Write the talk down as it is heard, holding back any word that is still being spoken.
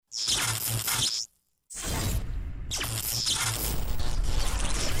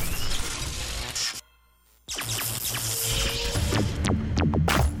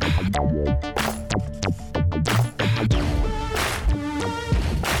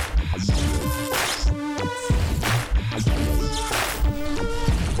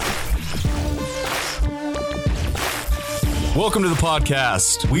Welcome to the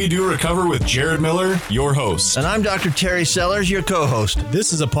podcast. We Do Recover with Jared Miller, your host. And I'm Dr. Terry Sellers, your co-host.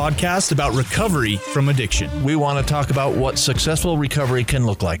 This is a podcast about recovery from addiction. We want to talk about what successful recovery can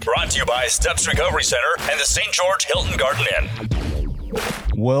look like. Brought to you by Steps Recovery Center and the St. George Hilton Garden Inn.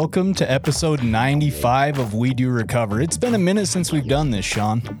 Welcome to episode 95 of We Do Recover. It's been a minute since we've done this,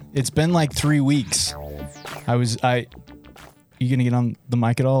 Sean. It's been like 3 weeks. You going to get on the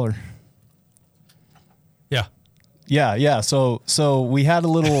mic at all, or? Yeah. So we had a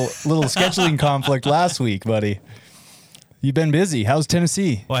little scheduling conflict last week, buddy. You've been busy. How's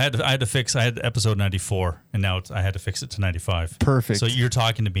Tennessee? Well, I had episode 94, and now I had to fix it to 95. Perfect. So you're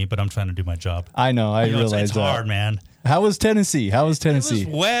talking to me, but I'm trying to do my job. I know. I realize it's that. hard, man. How was Tennessee? It was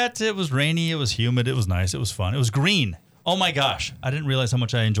wet. It was rainy. It was humid. It was nice. It was fun. It was green. Oh my gosh! I didn't realize how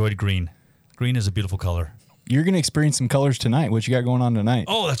much I enjoyed green. Green is a beautiful color. You're going to experience some colors tonight. What you got going on tonight?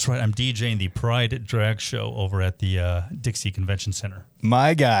 Oh, that's right. I'm DJing the Pride Drag Show over at the Dixie Convention Center.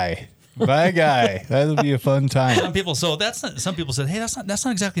 My guy. That'll be a fun time. Some people said, "Hey, that's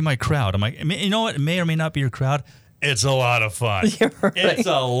not exactly my crowd." I'm like, you know what? It may or may not be your crowd. It's a lot of fun. Right. It's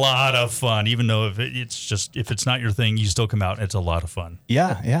a lot of fun. Even though if it's not your thing, you still come out. It's a lot of fun.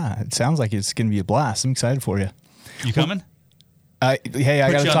 Yeah. It sounds like it's going to be a blast. I'm excited for you. You coming? I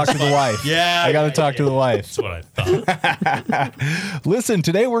got to talk to the wife. Yeah. I got to talk to the wife. That's what I thought. Listen,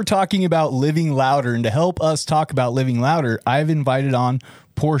 today we're talking about living louder. And to help us talk about living louder, I've invited on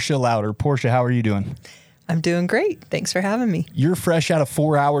Portia Louder. Portia, how are you doing? I'm doing great. Thanks for having me. You're fresh out of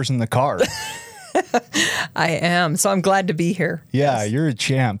 4 hours in the car. I am. So I'm glad to be here. Yeah, Yes. You're a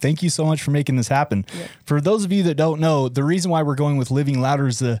champ. Thank you so much for making this happen. Yeah. For those of you that don't know, the reason why we're going with living louder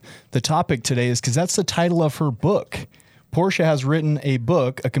is the topic today is because that's the title of her book. Portia has written a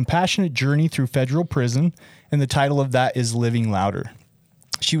book, A Compassionate Journey Through Federal Prison, and the title of that is Living Louder.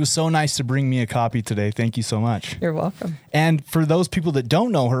 She was so nice to bring me a copy today. Thank you so much. You're welcome. And for those people that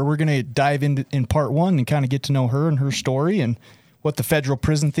don't know her, we're going to dive into in part one and kind of get to know her and her story and what the federal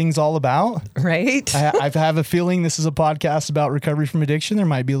prison thing's all about. Right. I have a feeling this is a podcast about recovery from addiction. There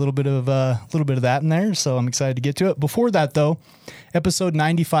might be a little bit of that in there, so I'm excited to get to it. Before that, though, episode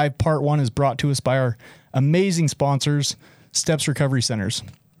 95, part one, is brought to us by our amazing sponsors, Steps Recovery Centers.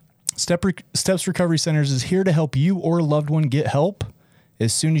 Steps Recovery Centers is here to help you or a loved one get help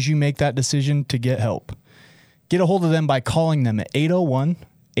as soon as you make that decision to get help. Get a hold of them by calling them at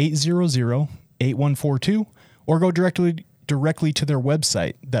 801-800-8142 or go directly to their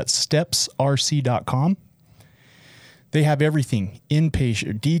website. That's stepsrc.com. They have everything: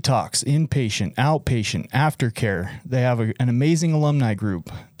 inpatient, detox, inpatient, outpatient, aftercare. They have an amazing alumni group.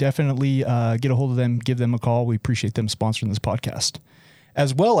 Definitely get a hold of them, give them a call. We appreciate them sponsoring this podcast.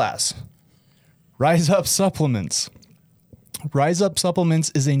 As well as Rise Up Supplements. Rise Up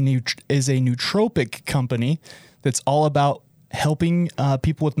Supplements is a nootropic company that's all about helping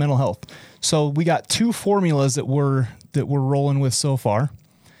people with mental health. So we got two formulas that we're rolling with so far.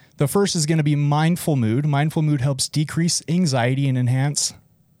 The first is going to be Mindful Mood. Mindful Mood helps decrease anxiety and enhance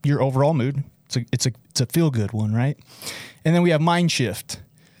your overall mood. It's a feel-good one, right? And then we have Mind Shift.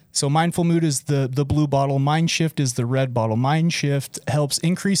 So Mindful Mood is the blue bottle. Mind Shift is the red bottle. Mind Shift helps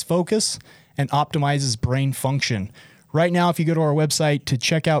increase focus and optimizes brain function. Right now, if you go to our website to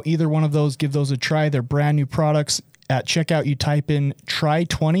check out either one of those, give those a try. They're brand new products. At checkout, you type in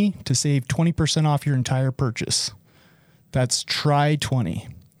TRY20 to save 20% off your entire purchase. That's TRY20.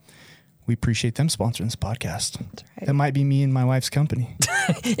 We appreciate them sponsoring this podcast. That's right. That might be me and my wife's company.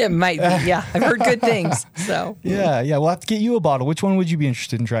 It might be. Yeah. I've heard good things. So yeah. We'll have to get you a bottle. Which one would you be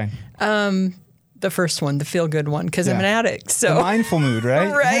interested in trying? The first one, the feel good one, because I'm an addict. So the Mindful Mood,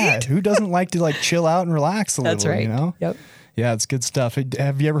 right? Right. Yeah. Who doesn't like to chill out and relax a That's little, right. you know? Yep. Yeah, it's good stuff.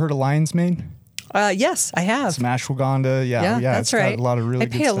 Have you ever heard of Lion's Mane? Yes, I have. Some ashwagandha. Yeah, that's it's right. got a lot of really I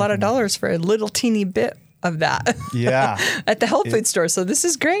good pay a stuff lot of in there. dollars for a little teeny bit of that. Yeah. At the health food store. So this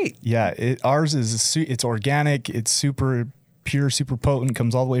is great. Yeah, ours is it's organic. It's super pure, super potent.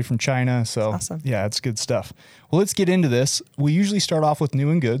 Comes all the way from China. So Awesome. Yeah, it's good stuff. Well, let's get into this. We usually start off with new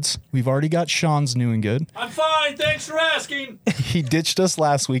and goods. We've already got Sean's new and good. I'm fine. Thanks for asking. He ditched us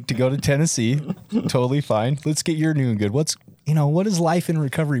last week to go to Tennessee. Totally fine. Let's get your new and good. What has life in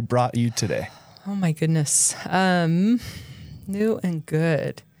recovery brought you today? Oh my goodness. New and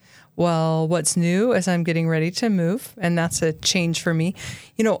good. Well, what's new is I'm getting ready to move, and that's a change for me.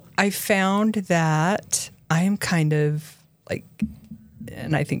 I found that I am kind of like,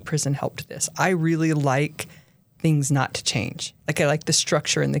 and I think prison helped this. I really like things not to change. Like I like the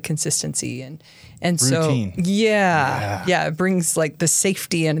structure and the consistency and routine. So yeah, it brings like the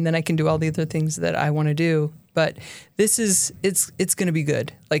safety in, and then I can do all the other things that I want to do. But this is it's going to be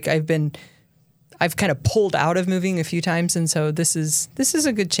good. Like I've kind of pulled out of moving a few times, and so this is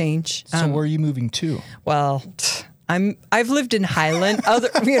a good change. So where are you moving to? Well, I've lived in Highland.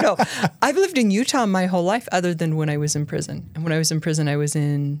 I've lived in Utah my whole life, other than when I was in prison. And when I was in prison, I was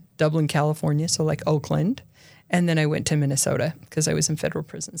in Dublin, California, so like Oakland, and then I went to Minnesota because I was in federal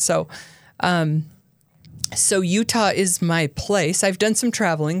prison. So Utah is my place. I've done some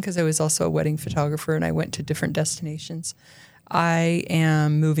traveling because I was also a wedding photographer and I went to different destinations. I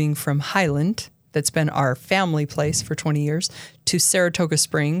am moving from Highland, that's been our family place for 20 years, to Saratoga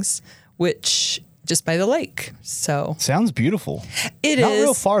Springs, which just by the lake. So Sounds beautiful. it Not is.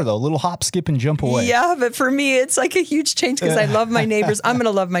 real far though. A little hop, skip, and jump away. Yeah, but for me, it's like a huge change because I love my neighbors. I'm going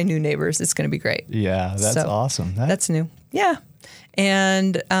to love my new neighbors. It's going to be great. Yeah, that's So, awesome. That's new. Yeah.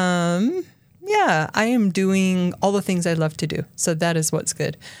 And I am doing all the things I love to do. So that is what's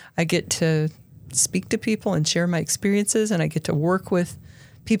good. I get to speak to people and share my experiences, and I get to work with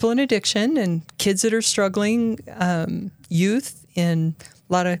people in addiction and kids that are struggling, youth, and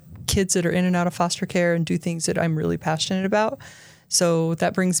a lot of kids that are in and out of foster care, and do things that I'm really passionate about. So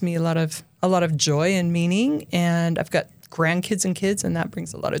that brings me a lot of joy and meaning. And I've got grandkids and kids, and that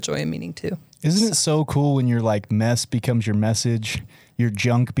brings a lot of joy and meaning too. Isn't it so cool when your like mess becomes your message, your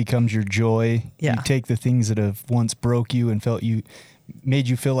junk becomes your joy? Yeah. You take the things that have once broke you and made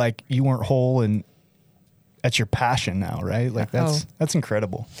you feel like you weren't whole, and that's your passion now, right? Like that's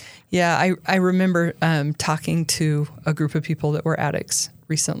incredible. Yeah, I remember talking to a group of people that were addicts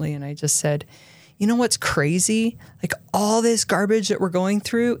recently, and I just said, you know what's crazy? Like all this garbage that we're going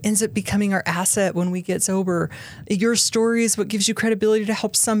through ends up becoming our asset when we get sober. Your story is what gives you credibility to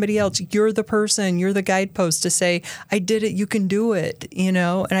help somebody else. You're the person, you're the guidepost to say, I did it, you can do it, And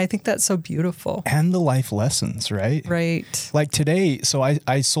I think that's so beautiful. And the life lessons, right? Right. Like today, so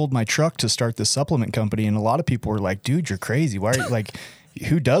I sold my truck to start this supplement company, and a lot of people were like, dude, you're crazy. Why are you like,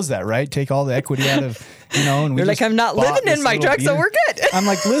 who does that, right? Take all the equity out of, and we You're like, just I'm not bought living this in my little truck, so beater. we're good. I'm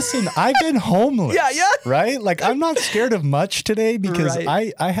like, listen, I've been homeless. Yeah. Right? Like, I'm not scared of much today because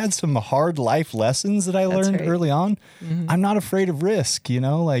Right. I had some hard life lessons that I learned right. early on. Mm-hmm. I'm not afraid of risk,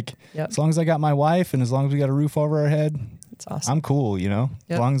 like Yep. as long as I got my wife and as long as we got a roof over our head, That's awesome. I'm cool,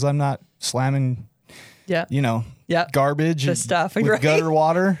 As long as I'm not slamming, Yeah. Yep. garbage The stuff, with right. gutter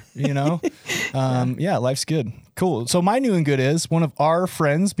water, yeah, life's good. Cool. So my new and good is one of our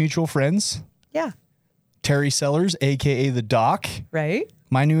friends, mutual friends, Yeah. Terry Sellers, AKA the Doc. Right.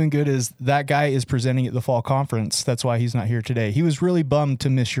 My new and good is that guy is presenting at the fall conference. That's why he's not here today. He was really bummed to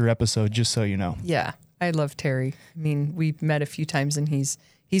miss your episode, just so you know. Yeah. I love Terry. I mean, we've met a few times and he's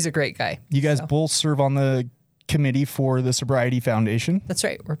a great guy. You guys both serve on the committee for the Sobriety Foundation. That's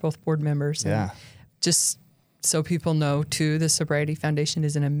right. We're both board members. And Yeah. just so people know too, the Sobriety Foundation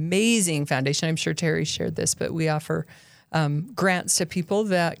is an amazing foundation. I'm sure Terry shared this, but we offer grants to people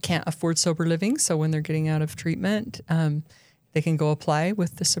that can't afford sober living. So when they're getting out of treatment, they can go apply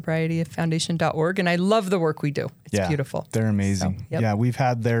with the sobrietyfoundation.org. And I love the work we do. It's beautiful. They're amazing. So, yep. Yeah, we've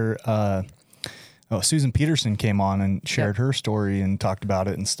had their Susan Peterson came on and shared her story and talked about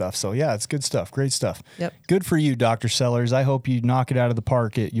it and stuff. So yeah, it's good stuff. Great stuff. Yep. Good for you, Dr. Sellers. I hope you knock it out of the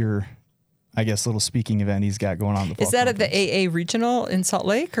park at your, I guess, little speaking event he's got going on. The fall Is that conference. at the AA Regional in Salt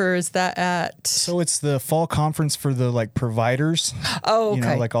Lake, or is that at? So it's the fall conference for the like providers. Oh,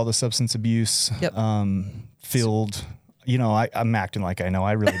 okay. Like all the substance abuse Yep. field. I'm acting like I know.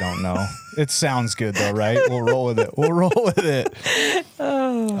 I really don't know. It sounds good though, right? We'll roll with it.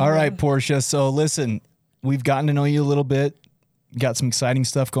 All right, Portia. So listen, we've gotten to know you a little bit. Got some exciting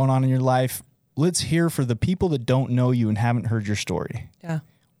stuff going on in your life. Let's hear for the people that don't know you and haven't heard your story. Yeah.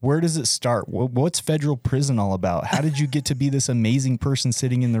 Where does it start? What's federal prison all about? How did you get to be this amazing person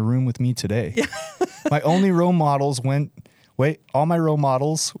sitting in the room with me today? My only role models all my role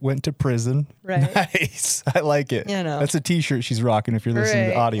models went to prison. Right. Nice. I like it. That's a t-shirt she's rocking if you're listening to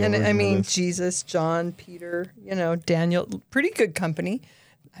the audio. And version I of mean, this. Jesus, John, Peter, Daniel, pretty good company.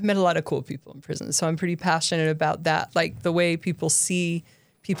 I met a lot of cool people in prison. So I'm pretty passionate about that. Like the way people see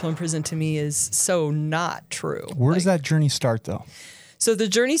people in prison to me is so not true. Where does that journey start though? So the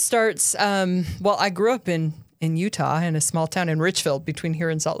journey starts, I grew up in Utah in a small town in Richfield between here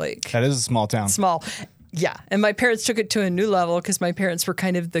and Salt Lake. That is a small town. Small. Yeah. And my parents took it to a new level because my parents were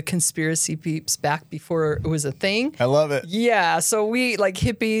kind of the conspiracy peeps back before it was a thing. I love it. Yeah. So we like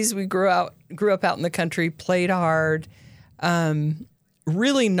hippies, we grew up out in the country, played hard,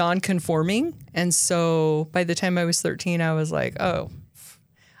 really non-conforming. And so by the time I was 13, I was like, oh,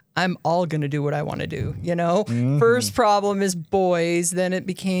 I'm all going to do what I want to do. Mm-hmm. First problem is boys. Then it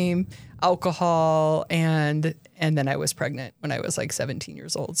became alcohol. And then I was pregnant when I was like 17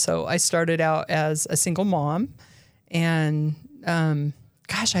 years old. So I started out as a single mom and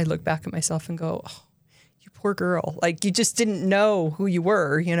gosh, I look back at myself and go, oh, you poor girl. Like, you just didn't know who you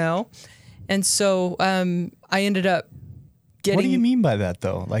were, you know? And so I ended up getting... What do you mean by that,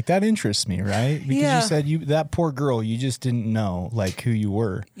 though? Like, that interests me, right? Because Yeah. you said that poor girl, you just didn't know, like, who you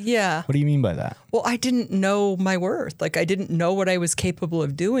were. Yeah. What do you mean by that? Well, I didn't know my worth. Like, I didn't know what I was capable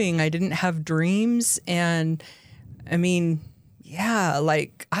of doing. I didn't have dreams. And I mean, yeah,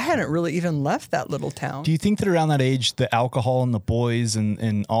 like, I hadn't really even left that little town. Do you think that around that age, the alcohol and the boys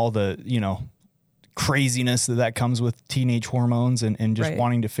and all the, craziness that comes with teenage hormones and just Right.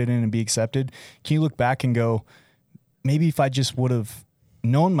 wanting to fit in and be accepted, can you look back and go, maybe if I just would have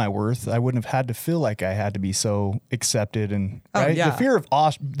known my worth, I wouldn't have had to feel like I had to be so accepted and right? yeah.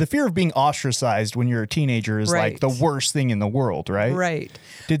 The fear of being ostracized when you're a teenager is like Right. the worst thing in the world, right? Right.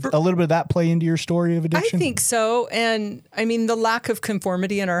 Did a little bit of that play into your story of I addiction? think so. And I mean, the lack of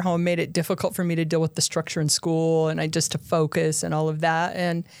conformity in our home made it difficult for me to deal with the structure in school and I just to focus and all of that.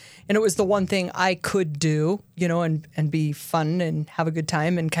 And it was the one thing I could do, and be fun and have a good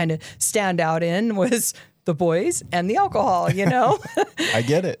time and kind of stand out in was the boys and the alcohol, I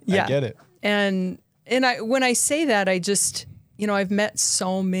get it. Yeah. I get it. And when I say that, I just, I've met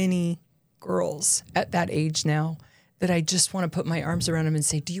so many girls at that age now that I just want to put my arms around them and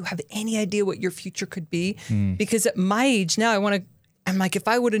say, do you have any idea what your future could be? Because at my age now, I'm like, if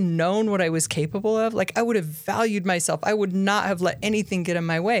I would have known what I was capable of, like I would have valued myself. I would not have let anything get in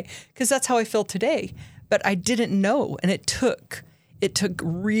my way because that's how I feel today. But I didn't know. And it took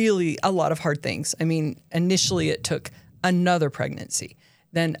really a lot of hard things. I mean, initially it took another pregnancy,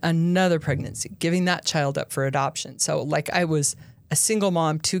 then another pregnancy, giving that child up for adoption. So like I was a single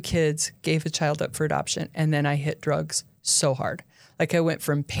mom, 2 kids, gave a child up for adoption, and then I hit drugs so hard. Like I went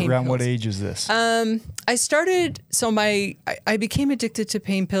from pain Around pills. what age is this? I started, I became addicted to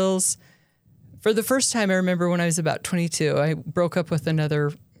pain pills. For the first time, I remember when I was about 22, I broke up with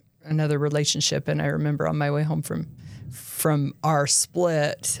another relationship. And I remember on my way home from our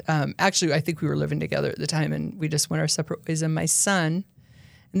split, actually, I think we were living together at the time and we just went our separate ways. And my son,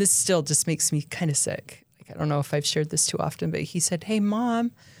 and this still just makes me kind of sick. Like, I don't know if I've shared this too often, but he said, "Hey,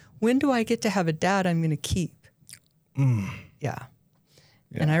 Mom, when do I get to have a dad I'm going to keep?" Yeah.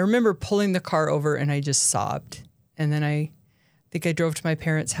 And I remember pulling the car over and I just sobbed. And then I think I drove to my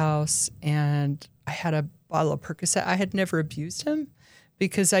parents' house and I had a bottle of Percocet. I had never abused him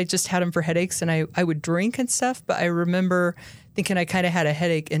because I just had him for headaches and I would drink and stuff. But I remember thinking I kind of had a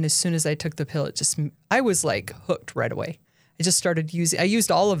headache. And as soon as I took the pill, I was like hooked right away. I just started I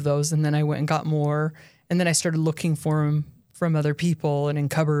used all of those and then I went and got more. And then I started looking for them from other people and in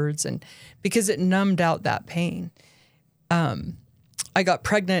cupboards and because it numbed out that pain. I got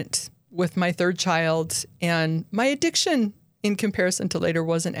pregnant with my 3rd child and my addiction in comparison to later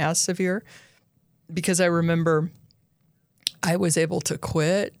wasn't as severe because I remember I was able to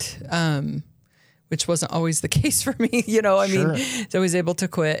quit, which wasn't always the case for me. I mean, so I was able to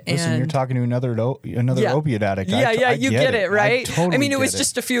quit. Listen, you're talking to another opiate addict. Yeah, you get it, right? I mean, it was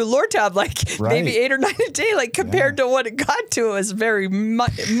just a few Lortab, like maybe 8 or 9 a day, like compared to what it got to, it was very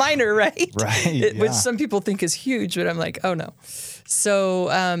minor, right? Right. Which some people think is huge, but I'm like, oh no. So,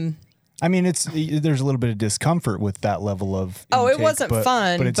 I mean, there's a little bit of discomfort with that level of intake, it wasn't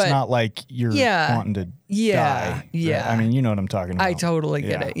fun, but it's not like you're wanting to die. Yeah. I mean, you know what I'm talking about. I totally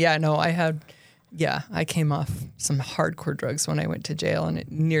get it. Yeah, no, I came off some hardcore drugs when I went to jail and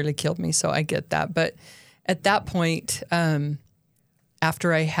it nearly killed me. So I get that. But at that point,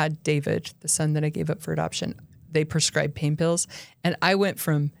 after I had David, the son that I gave up for adoption, they prescribed pain pills. And I went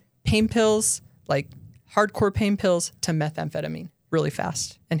from pain pills, like hardcore pain pills, to methamphetamine really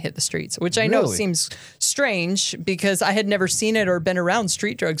fast and hit the streets, which I know seems strange because I had never seen it or been around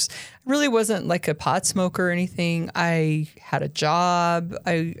street drugs. I really wasn't like a pot smoker or anything. I had a job.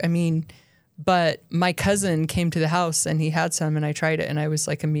 I mean, but my cousin came to the house and he had some and I tried it and I was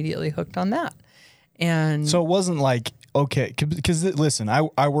like immediately hooked on that. And so it wasn't like, okay, because listen,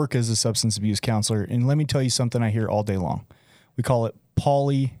 I work as a substance abuse counselor and let me tell you something I hear all day long. We call it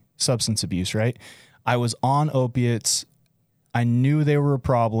poly substance abuse, right? I was on opiates. I knew they were a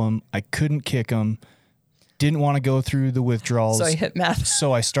problem. I couldn't kick them. Didn't want to go through the withdrawals. So I hit meth.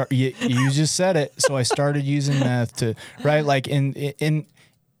 So I you just said it. So I started using meth to, right? Like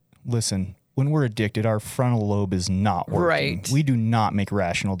listen, when we're addicted, our frontal lobe is not working. Right. We do not make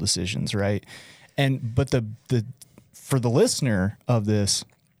rational decisions, right? But for the listener of this,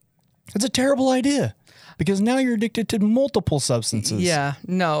 it's a terrible idea because now you're addicted to multiple substances. Yeah,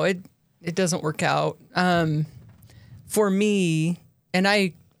 no, it doesn't work out. For me, and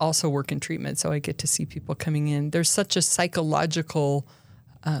I also work in treatment, so I get to see people coming in. There's such a psychological,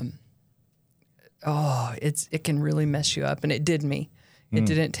 it can really mess you up, and it did me. It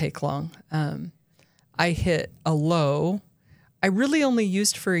didn't take long. I hit a low. I really only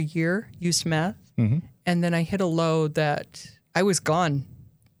used for a year, used meth. And then I hit a low that I was gone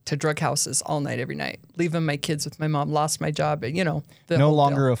to drug houses all night, every night, leaving my kids with my mom, lost my job, you know. No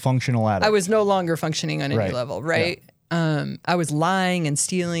longer a functional addict. I was no longer functioning on any Right. level, right? I was lying and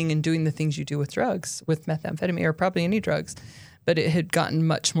stealing and doing the things you do with drugs, with methamphetamine or probably any drugs. But it had gotten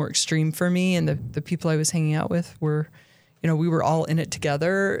much more extreme for me. And the people I was hanging out with were, you know, we were all in it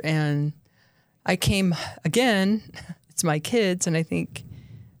together. And I came again, it's my kids. And I think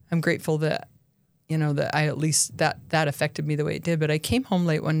I'm grateful that, you know, that I at least that affected me the way it did. But I came home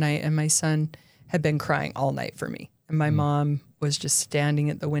late one night and my son had been crying all night for me. And my mom was just standing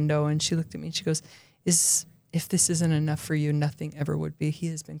at the window and she looked at me and she goes, if this isn't enough for you, nothing ever would be. He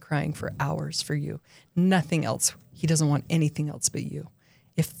has been crying for hours for you. Nothing else. He doesn't want anything else but you.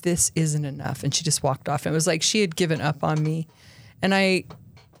 If this isn't enough. And she just walked off. And it was like she had given up on me. And I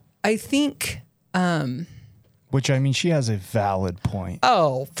think... Which, I mean, she has a valid point.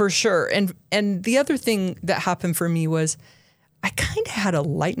 Oh, for sure. And the other thing that happened for me was I kind of had a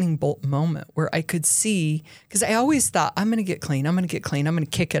lightning bolt moment where I could see, because I always thought, I'm going to get clean. I'm going to get clean. I'm going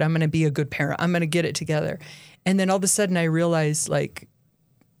to kick it. I'm going to be a good parent. I'm going to get it together. And then all of a sudden I realized, like,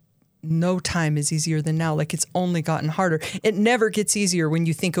 no time is easier than now. Like, it's only gotten harder. It never gets easier when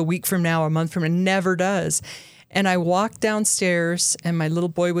you think a week from now, a month from now. It never does. And I walked downstairs and my little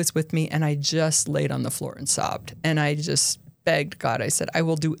boy was with me and I just laid on the floor and sobbed. And I just begged God. I said, I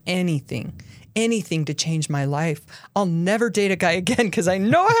will do anything to change my life. I'll never date a guy again because I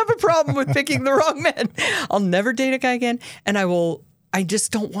know I have a problem with picking the wrong man. I'll never date a guy again. And I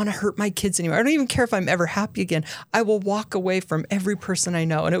just don't want to hurt my kids anymore. I don't even care if I'm ever happy again. I will walk away from every person I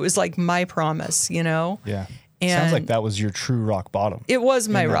know. And it was like my promise, you know? Yeah. And sounds like that was your true rock bottom. It was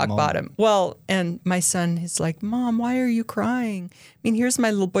my rock moment. bottom. Well, and my son is like, Mom, why are you crying? I mean, here's my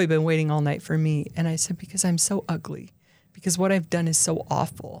little boy been waiting all night for me. And I said, because I'm so ugly. Because what I've done is so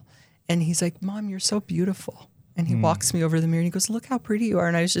awful. And he's like, Mom, you're so beautiful. And he walks me over the mirror and he goes, look how pretty you are.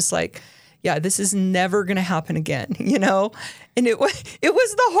 And I was just like, yeah, this is never going to happen again, you know? And it was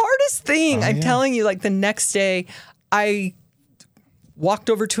the hardest thing. I'm telling you, like the next day I walked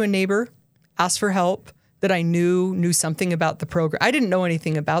over to a neighbor, asked for help that I knew something about the program. I didn't know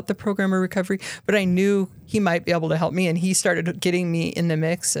anything about the program of recovery, but I knew he might be able to help me. And he started getting me in the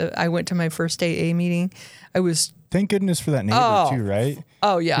mix. I went to my first AA meeting. Thank goodness for that neighbor too, right?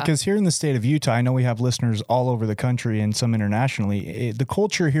 Oh, yeah. Because here in the state of Utah, I know we have listeners all over the country and some internationally. The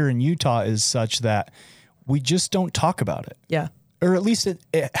culture here in Utah is such that we just don't talk about it. Yeah. Or at least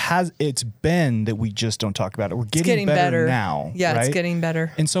it's been that we just don't talk about it. We're getting better now. Yeah, right? It's getting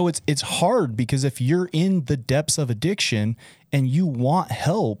better. And so it's hard because if you're in the depths of addiction and you want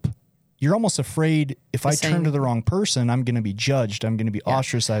help, you're almost afraid if I turn to the wrong person, I'm going to be judged. I'm going to be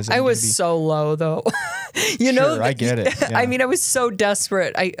ostracized. I was so low though. You know, I get it. Yeah. I mean, I was so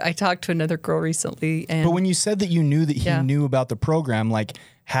desperate. I talked to another girl recently. And but when you said that you knew that he knew about the program, like,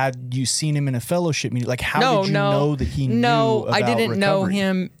 had you seen him in a fellowship meeting? Like, how did you know that he knew about I didn't know recovery?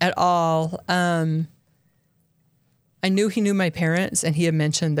 him at all. I knew he knew my parents, and he had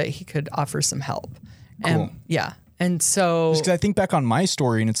mentioned that he could offer some help. Cool. Yeah. And so... Because I think back on my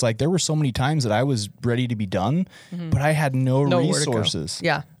story, and it's like there were so many times that I was ready to be done, but I had no resources.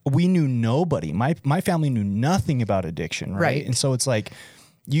 Yeah. We knew nobody. My family knew nothing about addiction, right? Right. And so it's like...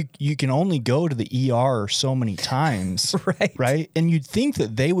 You can only go to the ER so many times, right? And you'd think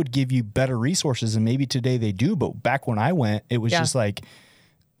that they would give you better resources, and maybe today they do. But back when I went, it was just like,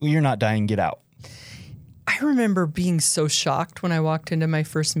 well, you're not dying, get out. I remember being so shocked when I walked into my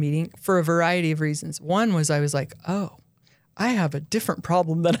first meeting for a variety of reasons. One was I was like, oh, I have a different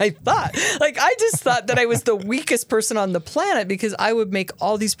problem than I thought. Like, I just thought that I was the weakest person on the planet because I would make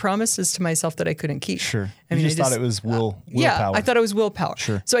all these promises to myself that I couldn't keep. Sure. I mean, I thought it was willpower. Yeah, I thought it was willpower.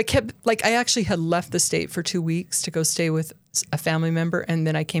 Sure. So I kept, like, I actually had left the state for 2 weeks to go stay with a family member. And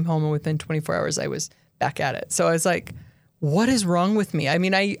then I came home and within 24 hours, I was back at it. So I was like, what is wrong with me? I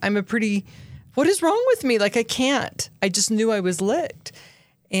mean, what is wrong with me? Like, I can't. I just knew I was licked.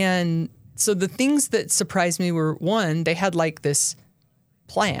 And so the things that surprised me were, one, they had like this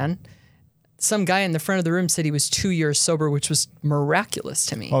plan. Some guy in the front of the room said he was 2 years sober, which was miraculous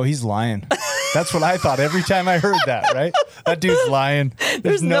to me. Oh, he's lying. That's what I thought every time I heard that, right? That dude's lying.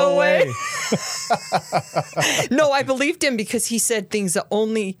 There's no way. No, I believed him because he said things that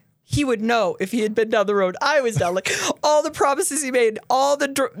only he would know if he had been down the road I was down. Like all the promises he made, all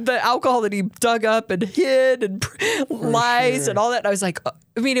the alcohol that he dug up and hid and lies and all that. And I was like,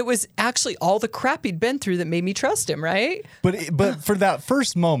 I mean, it was actually all the crap he'd been through that made me trust him, right? But for that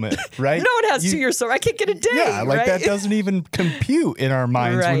first moment, right? No one has 2 years, so I can't get a day. Yeah, like right? that doesn't even compute in our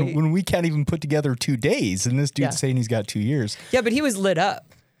minds Right. when we can't even put together 2 days. And this dude's Yeah. saying he's got 2 years. Yeah, but he was lit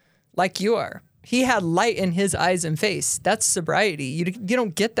up like you are. He had light in his eyes and face. That's sobriety. You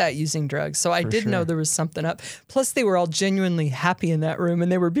don't get that using drugs. So I did know there was something up. Plus, they were all genuinely happy in that room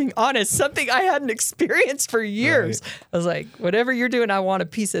and they were being honest, something I hadn't experienced for years. Right. I was like, whatever you're doing, I want a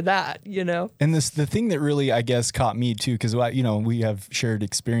piece of that, you know? And the thing that really, I guess, caught me too, because we have shared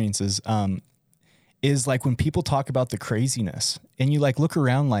experiences, is like when people talk about the craziness and you like look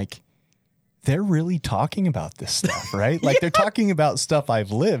around like they're really talking about this stuff, right? Like they're talking about stuff I've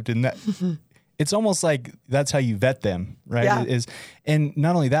lived, and that it's almost like that's how you vet them, right? Yeah. And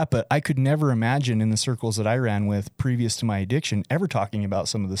not only that, but I could never imagine in the circles that I ran with previous to my addiction ever talking about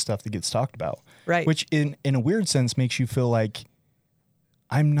some of the stuff that gets talked about, Right. Which in a weird sense makes you feel like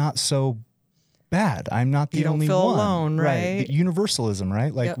I'm not so bad. I'm not the You don't only feel one. alone, right? The universalism,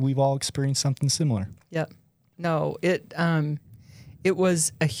 right? Like Yep. we've all experienced something similar. Yep. No, it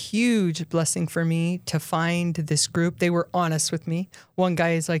was a huge blessing for me to find this group. They were honest with me. One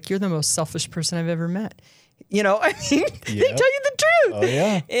guy is like, "You're the most selfish person I've ever met." You know, I mean, they tell you the truth. Oh,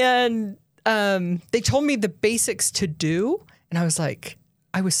 yeah. And they told me the basics to do. And I was like,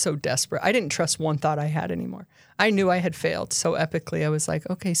 I was so desperate. I didn't trust one thought I had anymore. I knew I had failed so epically. I was like,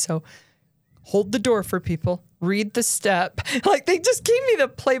 okay, so hold the door for people, read the step. Like they just gave me the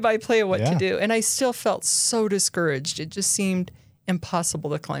play-by-play of what to Yeah. do. And I still felt so discouraged. It just seemed impossible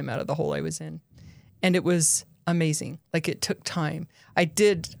to climb out of the hole I was in. And it was amazing. Like it took time. I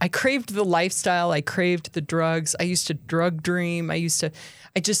craved the lifestyle. I craved the drugs. I used to drug dream.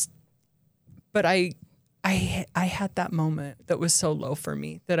 But I had that moment that was so low for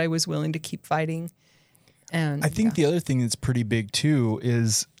me that I was willing to keep fighting. And I think the other thing that's pretty big too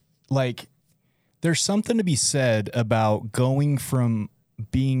is like there's something to be said about going from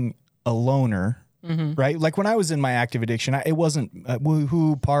being a loner, right? Like when I was in my active addiction, it wasn't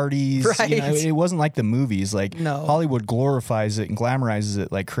woohoo parties. Right. It wasn't like the movies. Like No. Hollywood glorifies it and glamorizes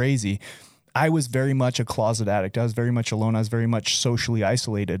it like crazy. I was very much a closet addict. I was very much alone. I was very much socially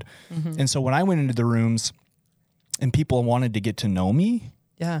isolated. And so when I went into the rooms and people wanted to get to know me,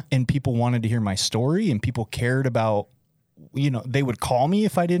 yeah. and people wanted to hear my story and people cared about, they would call me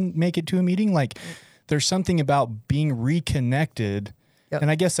if I didn't make it to a meeting. Like there's something about being reconnected. Yep.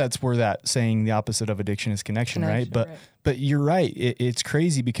 And I guess that's where that saying the opposite of addiction is connection, right? But you're right. It's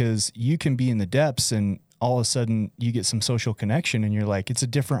crazy because you can be in the depths and all of a sudden you get some social connection and you're like, it's a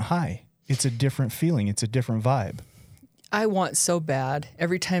different high. It's a different feeling. It's a different vibe. I want so bad.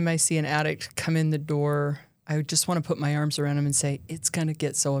 Every time I see an addict come in the door, I just want to put my arms around him and say, it's going to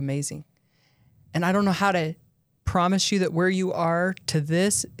get so amazing. And I don't know how to promise you that where you are to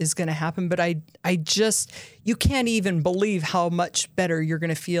this is going to happen, but you can't even believe how much better you're going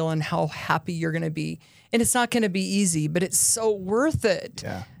to feel and how happy you're going to be. And it's not going to be easy, but it's so worth it.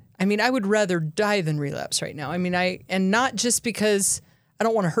 Yeah. I mean, I would rather die than relapse right now. I mean, and not just because I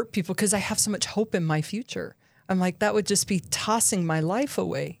don't want to hurt people, because I have so much hope in my future. I'm like, that would just be tossing my life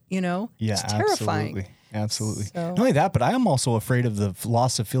away, Yeah, It's terrifying. Absolutely. So- Not only that, but I am also afraid of the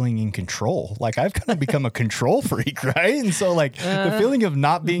loss of feeling in control. Like I've kind of become a control freak, right? And so like the feeling of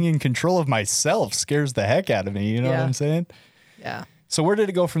not being in control of myself scares the heck out of me. You know what Yeah. I'm saying? Yeah. So where did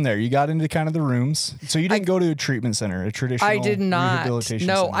it go from there? You got into kind of the rooms. So you didn't go to a treatment center, a traditional I did not. rehabilitation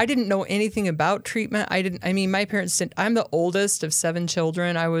No, center. I didn't know anything about treatment. My parents didn't. I'm the oldest of 7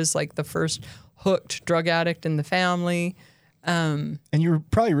 children. I was like the first hooked drug addict in the family. And you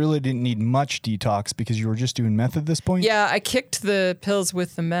probably really didn't need much detox because you were just doing meth at this point? Yeah, I kicked the pills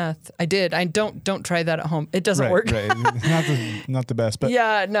with the meth. I did. I don't try that at home. It doesn't Right, work. right. Not the best. But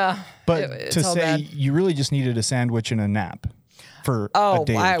Yeah, no. But It's to all say bad. you really just needed a sandwich and a nap for Oh, a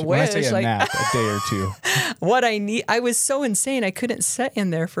day or I two. When I say wish, a like- nap, a day or two. What I was so insane. I couldn't sit in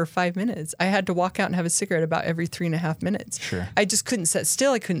there for 5 minutes. I had to walk out and have a cigarette about every 3.5 minutes. Sure. I just couldn't sit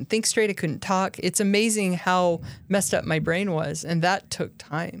still. I couldn't think straight. I couldn't talk. It's amazing how messed up my brain was. And that took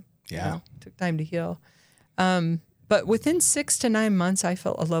time. Yeah. Took time to heal. But within 6 to 9 months, I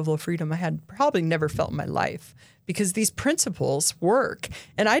felt a level of freedom I had probably never felt in my life because these principles work.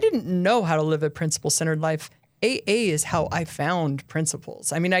 And I didn't know how to live a principle-centered life. AA is how I found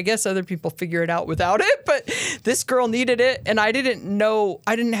principles. I mean, I guess other people figure it out without it, but this girl needed it. And I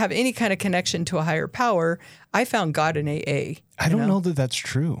didn't have any kind of connection to a higher power. I found God in AA. I don't know that that's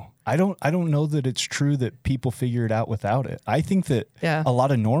true. I don't know that it's true that people figure it out without it. I think that a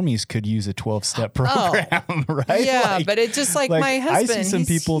lot of normies could use a 12-step program, right? Yeah, but it's just like my husband. I see some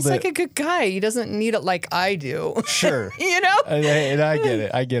people he's like a good guy. He doesn't need it like I do. Sure. You know? And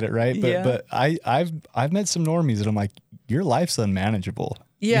I get it, right? But I've met some normies that I'm like, your life's unmanageable.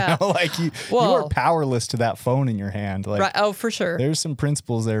 Yeah. You know, like you are powerless to that phone in your hand. Like, right. Oh, for sure. There's some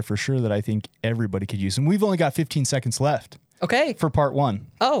principles there for sure that I think everybody could use. And we've only got 15 seconds left. Okay. For part 1.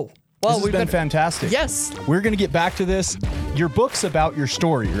 Oh, well, this has been fantastic. Yes. We're going to get back to this. Your book's about your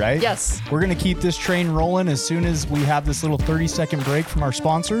story, right? Yes. We're going to keep this train rolling as soon as we have this little 30-second break from our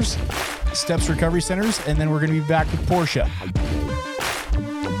sponsors, Steps Recovery Centers, and then we're going to be back with Portia.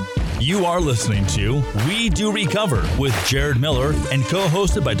 You are listening to We Do Recover with Jared Miller and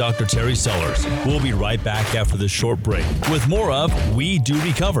co-hosted by Dr. Terry Sellers. We'll be right back after this short break with more of We Do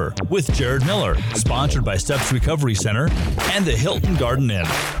Recover with Jared Miller, sponsored by Steps Recovery Center and the Hilton Garden Inn.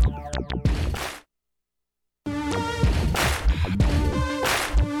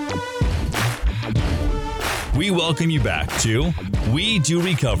 We welcome you back to We Do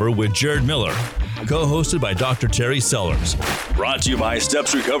Recover with Jared Miller, co-hosted by Dr. Terry Sellers. Brought to you by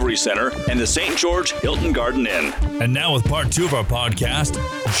Steps Recovery Center and the St. George Hilton Garden Inn. And now with part 2 of our podcast,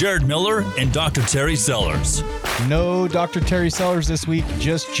 Jared Miller and Dr. Terry Sellers. No Dr. Terry Sellers this week,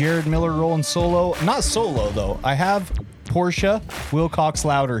 just Jared Miller rolling solo. Not solo, though. I have Portia Wilcox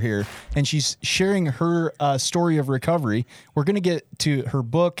Louder here, and she's sharing her story of recovery. We're going to get to her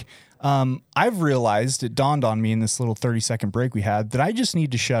book. I've realized, it dawned on me in this little 30-second break we had, that I just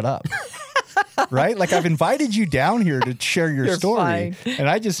need to shut up. Right? Like, I've invited you down here to share your story, and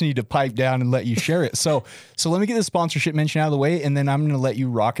I just need to pipe down and let you share it. So let me get the sponsorship mention out of the way, and then I'm going to let you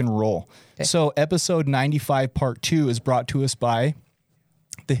rock and roll. Okay. So episode 95, part 2 is brought to us by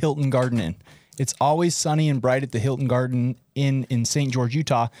the Hilton Garden Inn. It's always sunny and bright at the Hilton Garden Inn in St. George,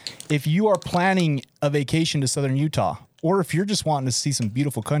 Utah. If you are planning a vacation to Southern Utah, or if you're just wanting to see some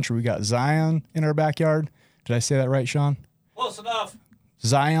beautiful country, we got Zion in our backyard. Did I say that right, Sean? Close enough.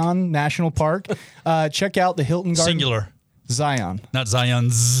 Zion National Park. Check out the Hilton Garden. Singular. Zion. Not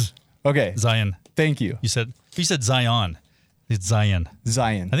Zion's. Okay. Zion. Thank you. You said Zion. It's Zion.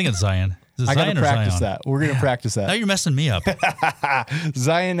 Zion. I think it's Zion. Is it I got to practice Zion? that. We're going to practice that. Now you're messing me up.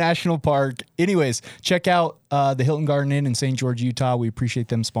 Zion National Park. Anyways, check out the Hilton Garden Inn in St. George, Utah. We appreciate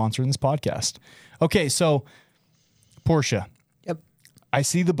them sponsoring this podcast. Okay, so Portia. Yep. I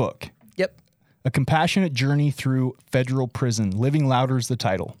see the book. Yep. A Compassionate Journey Through Federal Prison. Living Louder is the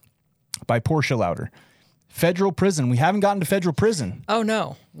title, by Portia Louder. Federal prison. We haven't gotten to federal prison. Oh,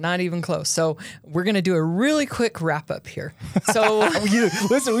 no, not even close. So we're going to do a really quick wrap up here. So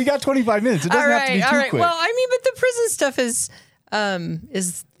listen, we got 25 minutes. It doesn't have to be too quick. Well, I mean, but the prison stuff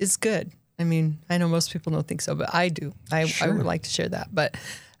is good. I mean, I know most people don't think so, but I do. I would like to share that. But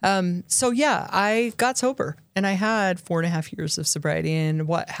so yeah, I got sober and I had 4.5 years of sobriety. And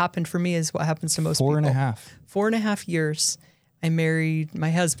what happened for me is what happens to most people. 4.5. 4.5 years. I married my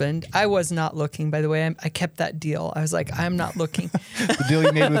husband. I was not looking, by the way. I kept that deal. I was like, I'm not looking. The deal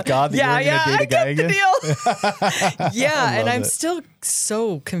you made with God that you were going to date a guy again? The deal. Yeah, and I'm it. still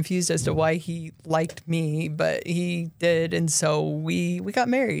so confused as to why he liked me, but he did, and so we got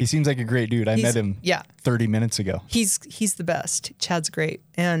married. He seems like a great dude. I met him 30 minutes ago. He's the best. Chad's great.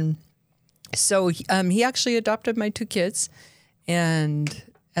 And so he actually adopted my 2 kids, and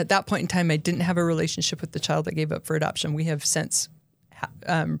at that point in time, I didn't have a relationship with the child I gave up for adoption. We have since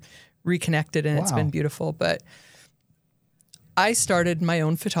reconnected, and It's been beautiful. But I started my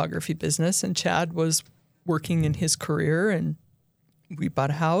own photography business, and Chad was working in his career, and we bought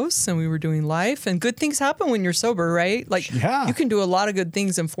a house, and we were doing life. And good things happen when you're sober, right? Like you can do a lot of good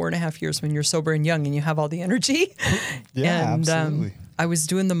things in 4.5 years when you're sober and young, and you have all the energy. Yeah, and, absolutely. I was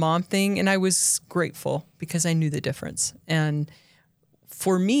doing the mom thing, and I was grateful because I knew the difference. And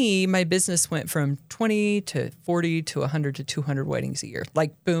for me, my business went from 20 to 40 to 100 to 200 weddings a year.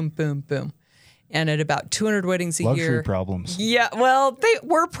 Like boom, boom, boom. And at about 200 weddings a year. Luxury problems. Yeah, well, they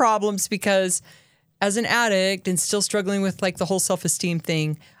were problems because as an addict and still struggling with like the whole self-esteem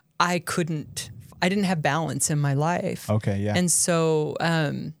thing, I didn't have balance in my life. Okay, yeah. And so,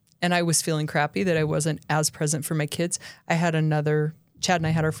 and I was feeling crappy that I wasn't as present for my kids. Chad and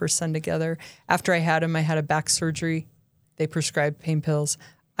I had our first son together. After I had him, I had a back surgery. They prescribed pain pills.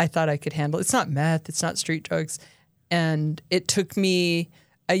 I thought I could handle it. It's not meth. It's not street drugs. And it took me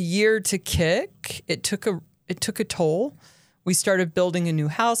a year to kick. It took a toll. We started building a new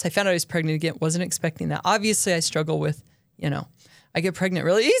house. I found out I was pregnant again. Wasn't expecting that. Obviously, I struggle with, I get pregnant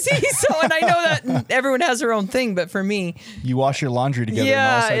really easy. So, and I know that everyone has their own thing, but for me, you wash your laundry together. Yeah, and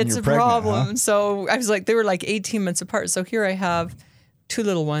all of a sudden it's you're a pregnant, problem. Huh? So I was like, they were like 18 months apart. So here I have 2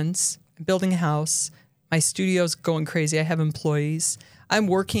 little ones, I'm building a house. My studio's going crazy. I have employees. I'm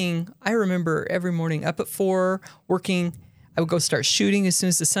working. I remember every morning up at 4 working. I would go start shooting as soon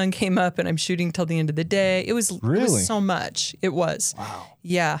as the sun came up, and I'm shooting till the end of the day. It was so much. It was. Wow.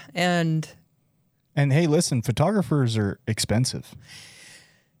 Yeah. And hey, listen, photographers are expensive.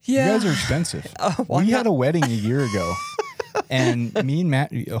 yeah. You guys are expensive. Well, we had a wedding a year ago, and me and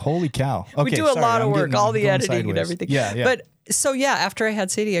Matt, holy cow. Okay, we do a lot of work, all the editing and sideways. everything. Yeah. But so, yeah, after I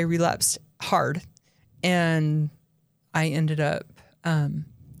had Sadie, I relapsed hard, and I ended up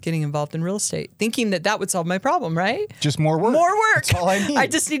getting involved in real estate, thinking that would solve my problem, right? Just more work. More work. That's all I need. I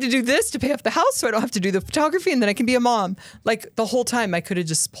just need to do this to pay off the house so I don't have to do the photography, and then I can be a mom. Like the whole time I could have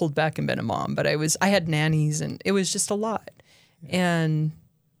just pulled back and been a mom, but I had nannies, and it was just a lot. And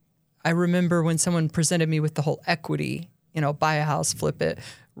I remember when someone presented me with the whole equity, buy a house, flip it,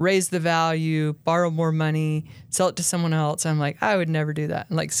 raise the value, borrow more money, sell it to someone else. I'm like, I would never do that.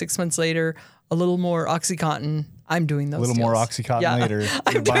 And like 6 months later, a little more OxyContin, I'm doing those A little deals. more OxyContin later,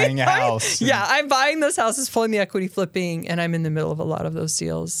 I'm you're buying a house. Yeah, I'm buying those houses, pulling the equity, flipping, and I'm in the middle of a lot of those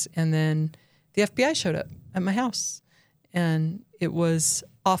deals. And then the FBI showed up at my house, and it was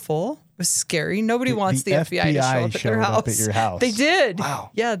awful. It was scary. Nobody wants the FBI to show up at their house. Up at your house. They did.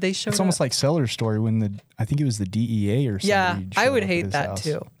 Wow. Yeah, they showed up. It's almost like Seller's story when I think it was the DEA or something. Yeah, I would hate that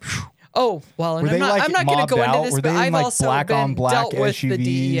too. Oh, well, and I'm not going to go into this, but I've also been dealt with the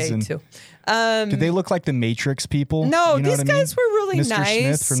DEA too. Did they look like the Matrix people? No, You know these what I mean? guys were really Mr. nice.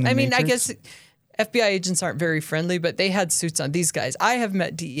 Smith from the I Matrix? guess FBI agents aren't very friendly, but they had suits on. These guys, I have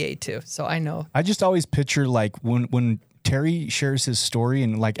met DEA too, so I know. I just always picture like when Terry shares his story,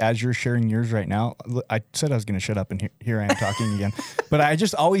 and like as you're sharing yours right now, I said I was going to shut up, and here I am talking again. But I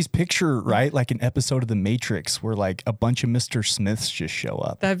just always picture, right, like an episode of The Matrix where like a bunch of Mr. Smiths just show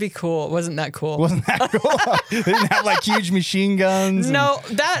up. That'd be cool. Wasn't that cool? Wasn't that cool? They didn't have like huge machine guns. No,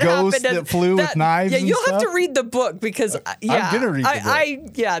 and that ghosts happened. that flew with knives. Yeah, and you'll stuff. have to read the book because I'm gonna read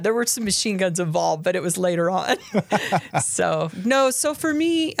the book. There were some machine guns involved, but it was later on. So for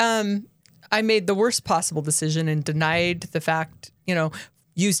me, I made the worst possible decision and denied the fact,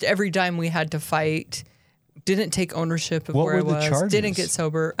 used every dime we had to fight, didn't take ownership of What where I were the was, charges? didn't get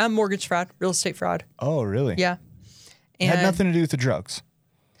sober. Mortgage fraud, real estate fraud. Oh, really? Yeah. It had nothing to do with the drugs.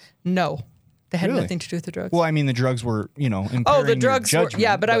 No, they had Really? nothing to do with the drugs. Well, I mean, the drugs were, impairing the your drugs were, judgment,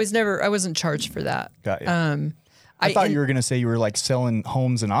 yeah, but I wasn't charged for that. Got you. I thought you were going to say you were like selling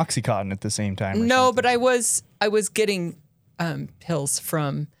homes and OxyContin at the same time. No, but I was getting pills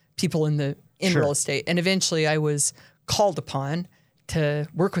from people in Sure. real estate, and eventually I was called upon to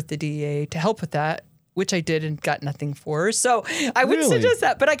work with the DEA to help with that, which I did and got nothing for. So I would Really? suggest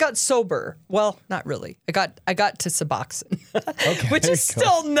that, but I got sober. Well, not really. I got to Suboxone, which there is you go.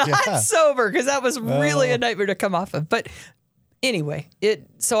 still not sober because that was really a nightmare to come off of. But anyway,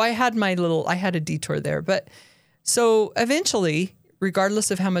 so I had a detour there, but so eventually, regardless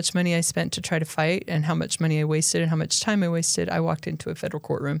of how much money I spent to try to fight and how much money I wasted and how much time I wasted, I walked into a federal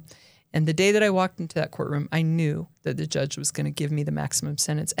courtroom. And the day that I walked into that courtroom, I knew that the judge was going to give me the maximum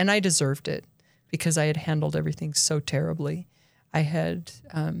sentence. And I deserved it because I had handled everything so terribly. I had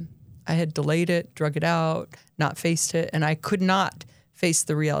delayed it, drug it out, not faced it. And I could not face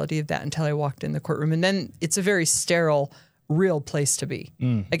the reality of that until I walked in the courtroom. And then it's a very sterile, real place to be.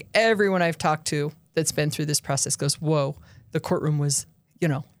 Like everyone I've talked to that's been through this process goes, whoa, the courtroom was,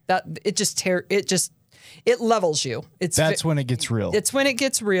 that it levels you. That's when it gets real. It's when it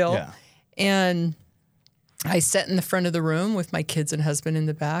gets real. Yeah. And I sat in the front of the room with my kids and husband in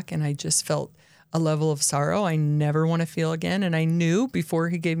the back, and I just felt a level of sorrow I never want to feel again. And I knew before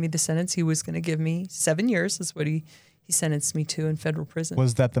he gave me the sentence, he was going to give me 7 years, is what he sentenced me to in federal prison.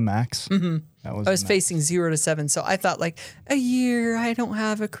 Was that the max? Mm-hmm. I was facing 0 to 7. So I thought like a year, I don't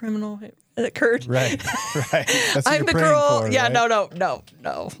have a criminal occurred. Right. That's what I'm you're the praying girl. for, Yeah, right?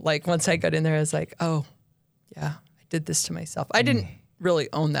 no. Like once I got in there, I was like, oh, yeah, I did this to myself. I didn't really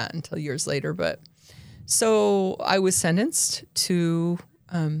own that until years later, but so I was sentenced to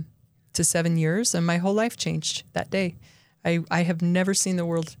 7 years, and my whole life changed that day. I have never seen the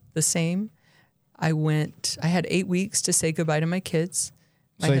world the same. I had 8 weeks to say goodbye to my kids.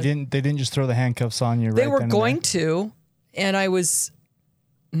 So they didn't just throw the handcuffs on you. They right were then and going there? to, and I was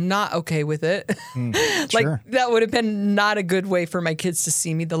not okay with it. Like Sure. that would have been not a good way for my kids to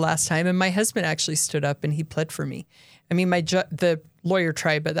see me the last time. And my husband actually stood up and he pled for me. I mean, the lawyer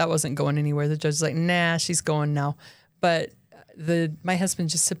tried, but that wasn't going anywhere. The judge was like, nah, she's going now. But my husband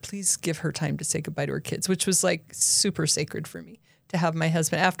just said, please give her time to say goodbye to her kids, which was like super sacred for me to have my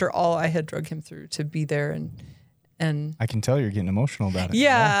husband, after all I had drug him through, to be there and I can tell you're getting emotional about it.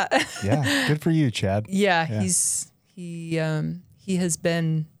 yeah. Yeah. Good for you, Chad. Yeah, he he has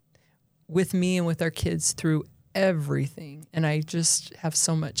been with me and with our kids through everything. And I just have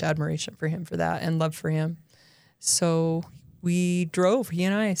so much admiration for him for that and love for him. So we drove, he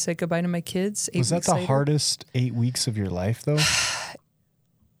and I said goodbye to my kids. Was that the hardest 8 weeks of your life though?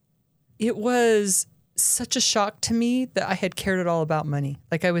 It was such a shock to me that I had cared at all about money.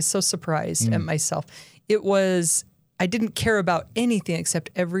 Like I was so surprised at myself. I didn't care about anything except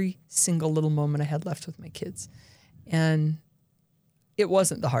every single little moment I had left with my kids. And it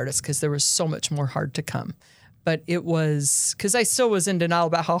wasn't the hardest because there was so much more hard to come. But it was, because I still was in denial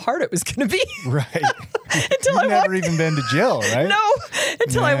about how hard it was going to be. Right. Until You've never even been to jail, right? No,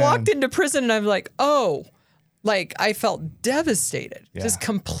 until I Man. walked into prison and I'm like, oh, like I felt devastated, just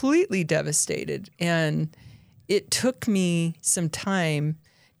completely devastated. And it took me some time.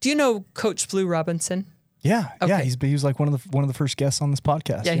 Do you know Coach Blue Robinson? Yeah. Yeah. Okay. He was like one of the first guests on this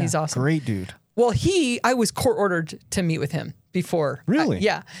podcast. Yeah, he's awesome. Great dude. Well, I was court ordered to meet with him before. Really?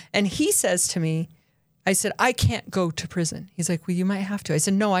 Yeah. And he says to me, I said, I can't go to prison. He's like, well, you might have to. I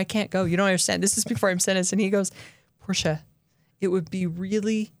said, no, I can't go. You don't understand. This is before I'm sentenced. And he goes, Portia, it would be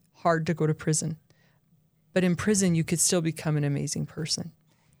really hard to go to prison. But in prison, you could still become an amazing person.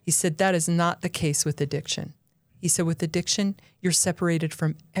 He said, that is not the case with addiction. He said, with addiction, you're separated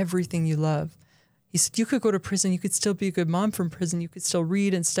from everything you love. He said, you could go to prison. You could still be a good mom from prison. You could still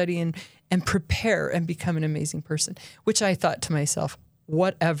read and study and prepare and become an amazing person, which I thought to myself,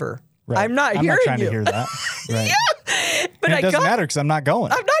 whatever. Right. I'm not trying you. to hear that. Right. But And it doesn't matter because I'm not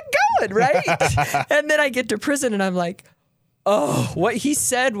going. I'm not going, right? And then I get to prison and I'm like, oh, what he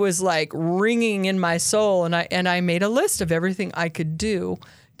said was like ringing in my soul. And I made a list of everything I could do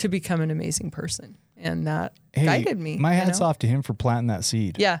to become an amazing person. And that guided me. My hat's off to him for planting that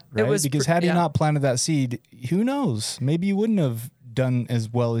seed. Yeah, right? it was because had he not planted that seed, who knows? Maybe you wouldn't have done as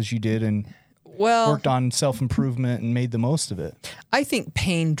well as you did and worked on self-improvement and made the most of it. I think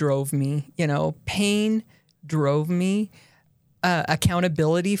pain drove me. Pain drove me.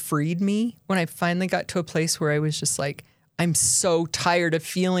 Accountability freed me when I finally got to a place where I was just like, I'm so tired of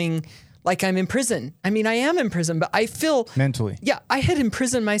feeling like I'm in prison. I mean, I am in prison, but I feel mentally. Yeah, I had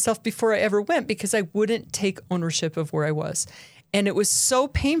imprisoned myself before I ever went because I wouldn't take ownership of where I was. And it was so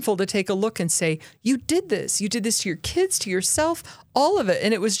painful to take a look and say, you did this. You did this to your kids, to yourself, all of it.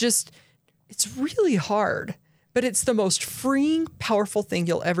 And it was just, it's really hard, but it's the most freeing, powerful thing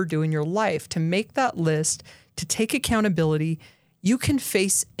you'll ever do in your life to make that list, to take accountability. You can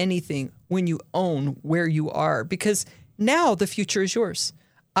face anything when you own where you are because now the future is yours.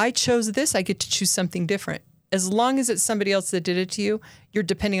 I chose this. I get to choose something different. As long as it's somebody else that did it to you, you're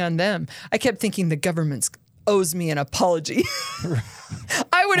depending on them. I kept thinking the government owes me an apology.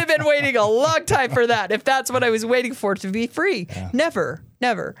 I would have been waiting a long time for that if that's what I was waiting for, to be free. Yeah.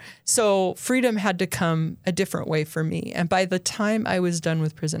 Never. So freedom had to come a different way for me. And by the time I was done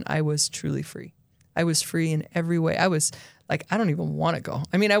with prison, I was truly free. I was free in every way. I was like, I don't even want to go.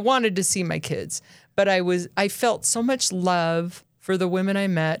 I mean, I wanted to see my kids, but I felt so much love for the women I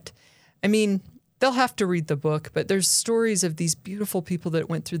met. I mean, they'll have to read the book, but there's stories of these beautiful people that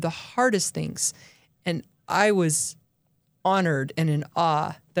went through the hardest things. And I was honored and in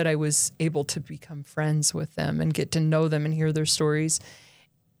awe that I was able to become friends with them and get to know them and hear their stories.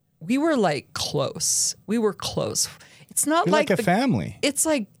 We were like close. We were close. It's not like a family. It's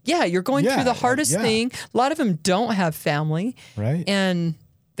like, you're going through the hardest thing. A lot of them don't have family. Right. And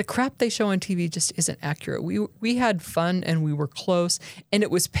the crap they show on TV just isn't accurate. We had fun and we were close and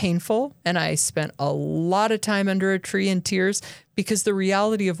it was painful. And I spent a lot of time under a tree in tears because the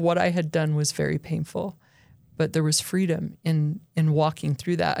reality of what I had done was very painful. But there was freedom in walking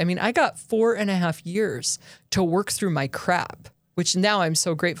through that. I mean, I got 4.5 years to work through my crap, which now I'm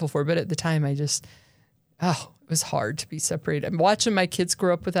so grateful for. But at the time, it was hard to be separated. I'm watching my kids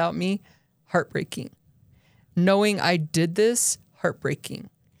grow up without me, heartbreaking. Knowing I did this, heartbreaking.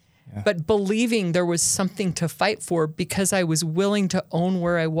 Yeah. But believing there was something to fight for because I was willing to own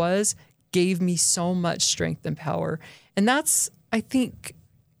where I was gave me so much strength and power. And that's, I think,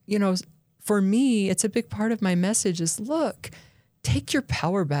 for me, it's a big part of my message is, look, take your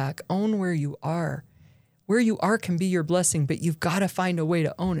power back, own where you are. Where you are can be your blessing, but you've got to find a way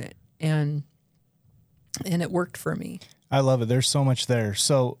to own it. And it worked for me. I love it. There's so much there.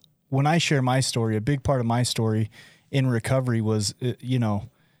 So when I share my story, a big part of my story in recovery was,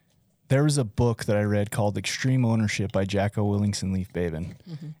 there was a book that I read called Extreme Ownership by Jacko Willings and Leif Babin.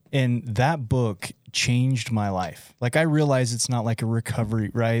 Mm-hmm. And that book changed my life. Like, I realize it's not like a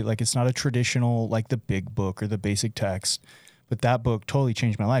recovery, right? Like, it's not a traditional, like the big book or the basic text. But that book totally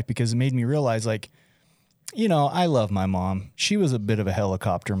changed my life because it made me realize, like, you know, I love my mom. She was a bit of a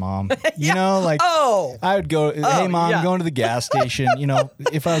helicopter mom. You know, like I would go, hey mom, I'm going to the gas station. You know,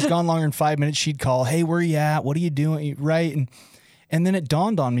 if I was gone longer than 5 minutes, she'd call, hey, where are you at? What are you doing? Right. And then it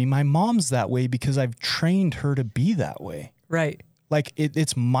dawned on me, my mom's that way because I've trained her to be that way. Right. Like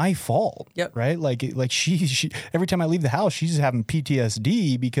it's my fault. Yep. Right. Like she every time I leave the house, she's having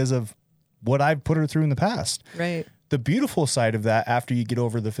PTSD because of what I've put her through in the past. Right. The beautiful side of that, after you get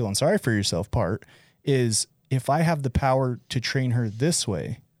over the feeling sorry for yourself part, is if I have the power to train her this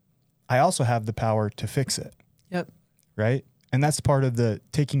way, I also have the power to fix it. Yep. Right. And that's part of the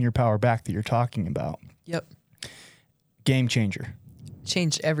taking your power back that you're talking about. Yep. Game changer.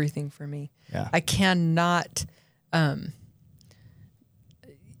 Changed everything for me. Yeah. I cannot, I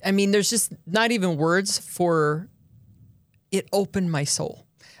mean, there's just not even words for it. Opened my soul.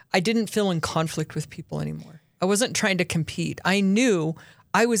 I didn't feel in conflict with people anymore. I wasn't trying to compete. I knew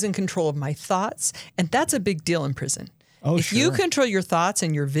I was in control of my thoughts, and that's a big deal in prison. Oh, if you control your thoughts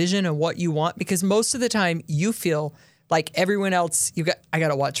and your vision and what you want, because most of the time you feel like everyone else, I got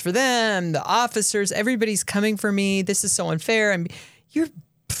to watch for them, the officers, everybody's coming for me. This is so unfair. And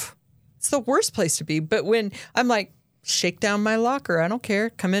it's the worst place to be. But when I'm like, shake down my locker, I don't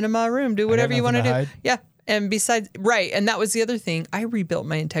care. Come into my room, do whatever you want to do. hide. Yeah. And besides, right. And that was the other thing. I rebuilt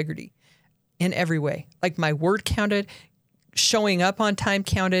my integrity in every way. Like my word counted, showing up on time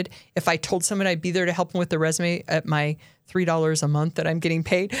counted. If I told someone I'd be there to help them with the resume at my $3 a month that I'm getting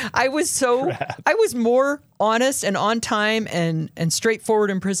paid, I was more honest and on time and straightforward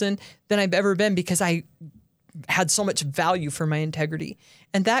in prison than I've ever been because I had so much value for my integrity.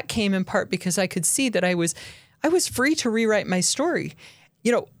 And that came in part because I could see that I was free to rewrite my story.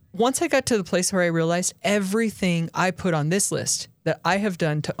 You know, once I got to the place where I realized everything I put on this list that I have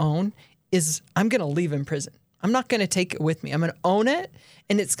done to own is I'm going to leave in prison. I'm not going to take it with me. I'm going to own it,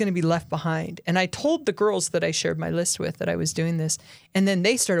 and it's going to be left behind. And I told the girls that I shared my list with that I was doing this, and then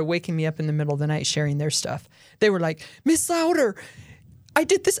they started waking me up in the middle of the night sharing their stuff. They were like, Miss Louder, I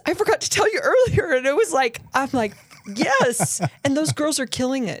did this. I forgot to tell you earlier. And it was like, I'm like, yes. And those girls are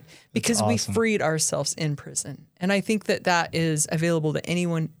killing it because we freed ourselves in prison. And I think that that is available to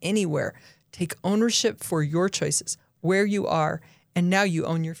anyone, anywhere. Take ownership for your choices, where you are, and now you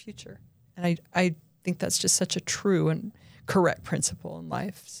own your future. And I think that's just such a true and correct principle in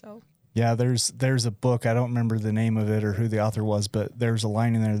life. So yeah, there's a book, I don't remember the name of it or who the author was, but there's a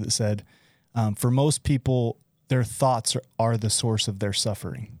line in there that said, for most people, their thoughts are the source of their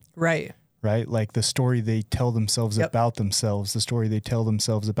suffering. Right. Right? Like the story they tell themselves about themselves, the story they tell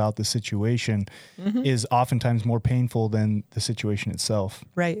themselves about the situation is oftentimes more painful than the situation itself.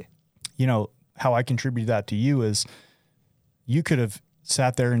 Right. You know, how I contribute that to you is you could have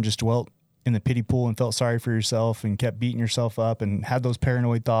sat there and just dwelt in the pity pool and felt sorry for yourself and kept beating yourself up and had those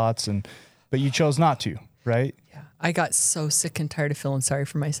paranoid thoughts, but you chose not to, right? Yeah. I got so sick and tired of feeling sorry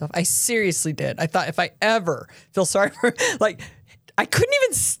for myself. I seriously did. I thought if I ever feel sorry for, like, I couldn't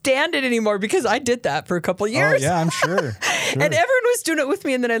even stand it anymore because I did that for a couple of years. Oh, yeah, I'm sure. And everyone was doing it with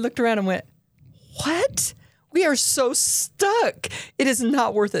me. And then I looked around and went, what? We are so stuck. It is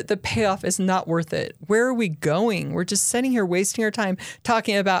not worth it. The payoff is not worth it. Where are we going? We're just sitting here wasting our time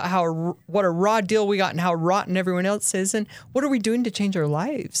talking about what a raw deal we got and how rotten everyone else is. And what are we doing to change our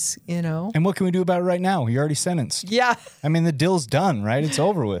lives, you know? And what can we do about it right now? You're already sentenced. Yeah. I mean, the deal's done, right? It's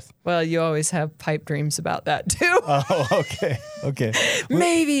over with. Well, you always have pipe dreams about that too. Oh, okay. Okay.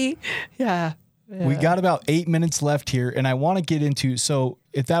 Maybe. Yeah. We got about 8 minutes left here, and I want to get into, so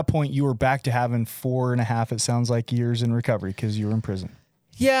at that point you were back to having 4.5, it sounds like, years in recovery because you were in prison.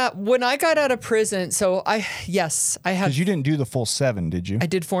 Yeah, when I got out of prison, so I had. Because you didn't do the full 7, did you? I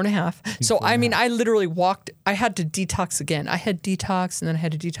did 4.5. So, I mean, I literally I had to detox again. I had detox and then I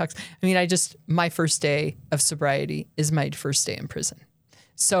had to detox. I mean, my first day of sobriety is my first day in prison.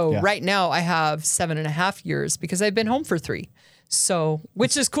 So right now I have 7.5 years because I've been home for 3. So,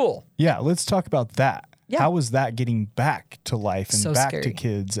 which is cool. Yeah, let's talk about that. Yeah. How was that getting back to life and So back scary. to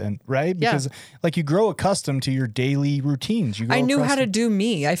kids and right? Because like you grow accustomed to your daily routines. I knew how to do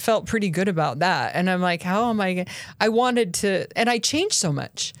me. I felt pretty good about that. And I'm like, how am I wanted to, and I changed so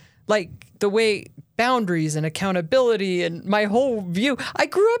much. Like the way boundaries and accountability and my whole view. I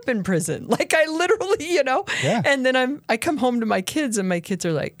grew up in prison. Like I literally, and then I come home to my kids and my kids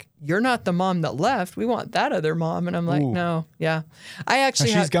are like, you're not the mom that left. We want that other mom. And I'm like, no, yeah. I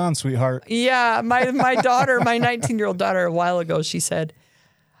actually she's gone, sweetheart. Yeah. My daughter, my 19-year-old daughter a while ago, she said,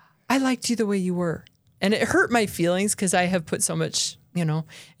 I liked you the way you were. And it hurt my feelings because I have put so much, and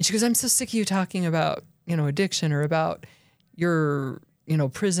she goes, I'm so sick of you talking about, addiction or about your,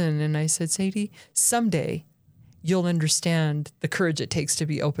 prison. And I said, Sadie, someday you'll understand the courage it takes to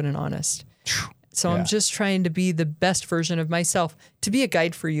be open and honest. So Yeah. I'm just trying to be the best version of myself, to be a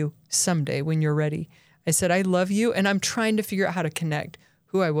guide for you someday when you're ready. I said, I love you, and I'm trying to figure out how to connect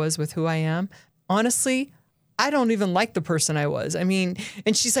who I was with who I am. Honestly, I don't even like the person I was. I mean,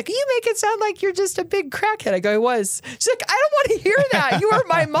 and she's like, you make it sound like you're just a big crackhead. I go, I was. She's like, I don't want to hear that. You are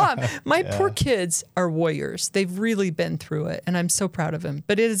my mom. My poor kids are warriors. They've really been through it, and I'm so proud of them.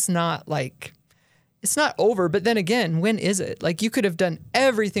 But it is not like, it's not over. But then again, when is it? Like, you could have done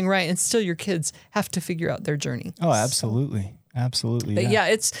everything right, and still your kids have to figure out their journey. Oh, absolutely. Absolutely. But yeah,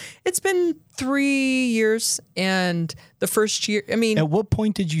 it's been 3 years, and the first year, I mean, At what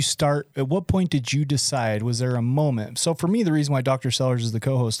point did you start? At what point did you decide? Was there a moment? So for me, the reason why Dr. Sellers is the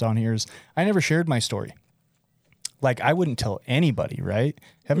co-host on here is I never shared my story. Like, I wouldn't tell anybody, right?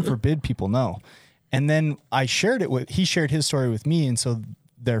 Heaven forbid people know. And then I shared it he shared his story with me. And so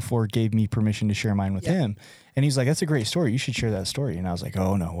therefore gave me permission to share mine with him. And he's like, that's a great story. You should share that story. And I was like,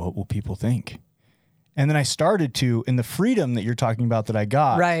 oh no, what will people think? And then I started to, in the freedom that you're talking about that I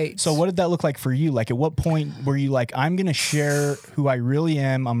got. Right. So what did that look like for you? Like, at what point were you like, I'm going to share who I really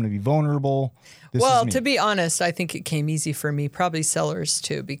am. I'm going to be vulnerable. This well, is me. to be honest, I think it came easy for me, probably Sellers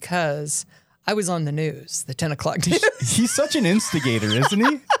too, because I was on the news, the 10 o'clock news. He's such an instigator, isn't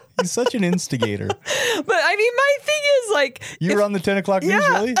he? He's such an instigator. But I mean, my thing is like, You were on the 10 o'clock news,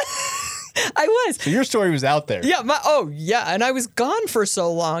 Yeah. really? I was. So your story was out there. Yeah, and I was gone for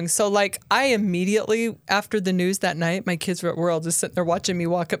so long. So like, I immediately after the news that night, my kids were all just sitting there watching me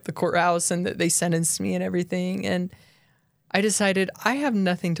walk up the courthouse, and they sentenced me and everything. And I decided I have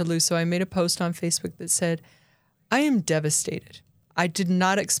nothing to lose, so I made a post on Facebook that said, "I am devastated. I did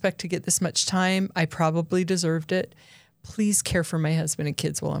not expect to get this much time. I probably deserved it. Please care for my husband and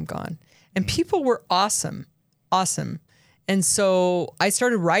kids while I'm gone." And people were awesome. And so I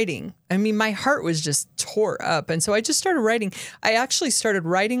started writing. I mean, my heart was just tore up. And so I just started writing. I actually started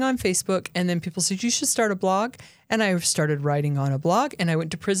writing on Facebook, and then people said, you should start a blog. And I started writing on a blog, and I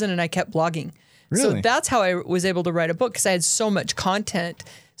went to prison and I kept blogging. Really? So that's how I was able to write a book, because I had so much content.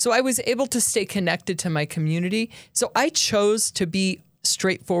 So I was able to stay connected to my community. So I chose to be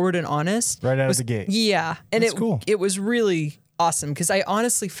straightforward and honest. Right out of the gate. Yeah. And That's cool. It was really awesome, because I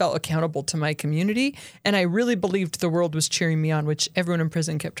honestly felt accountable to my community, and I really believed the world was cheering me on, which everyone in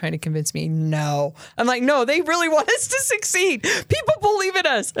prison kept trying to convince me, no. I'm like, no, they really want us to succeed. People believe in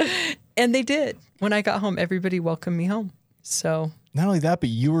us. And they did. When I got home, everybody welcomed me home. So Not only that, but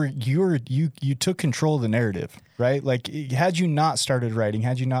you took control of the narrative, right? Like, had you not started writing,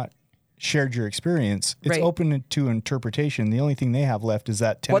 had you not shared your experience, it's Right. open to interpretation. The only thing they have left is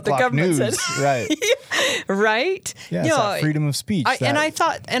that 10 What the o'clock government news. said. Right. right? Yeah, You it's know, that freedom of speech. and I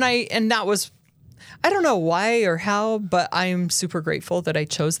thought, and that was, I don't know why or how, but I'm super grateful that I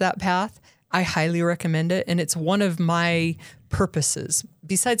chose that path. I highly recommend it. And it's one of my purposes.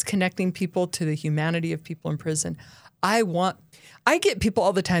 Besides connecting people to the humanity of people in prison, I get people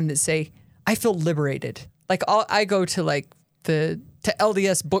all the time that say, I feel liberated. Like I go to like to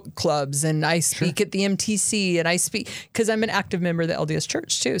LDS book clubs, and I speak at the MTC, and I speak because I'm an active member of the LDS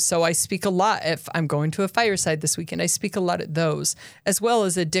Church too. So I speak a lot. If I'm going to a fireside this weekend, I speak a lot at those, as well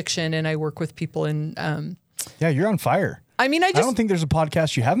as addiction, and I work with people in. Yeah, you're on fire. I mean, I don't think there's a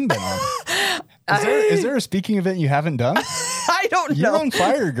podcast you haven't been on. Is there a speaking event you haven't done? I don't know. You're on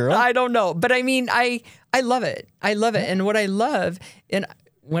fire, girl. I don't know, but I mean, I love it. I love it, and what I love, and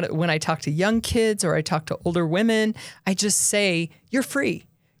when I talk to young kids or I talk to older women, I just say, you're free.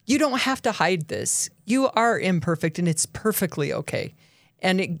 You don't have to hide this. You are imperfect, and it's perfectly okay.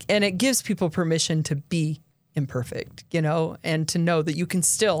 And it gives people permission to be imperfect, and to know that you can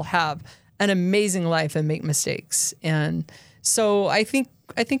still have an amazing life and make mistakes. And so I think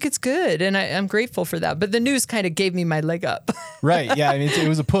it's good, and I'm grateful for that. But the news kind of gave me my leg up. Right. Yeah. I mean, it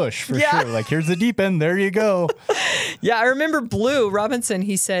was a push for sure. Like, here's the deep end. There you go. Yeah. I remember Blue Robinson.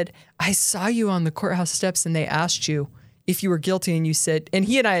 He said, I saw you on the courthouse steps, and they asked you if you were guilty, and you said, and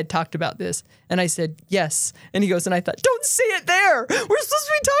he and I had talked about this, and I said, yes. And he goes, and I thought, don't say it there. We're supposed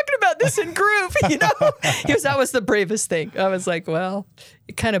to be talking about this in group, He goes, that was the bravest thing. I was like, well,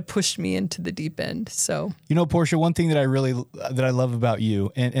 it kind of pushed me into the deep end. So, Portia, one thing that I love about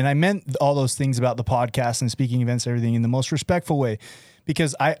you, and I meant all those things about the podcast and speaking events, and everything in the most respectful way,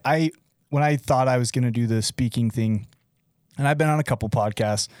 because when I thought I was going to do the speaking thing, and I've been on a couple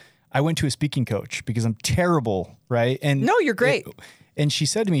podcasts, I went to a speaking coach because I'm terrible, right? And no, you're great. And she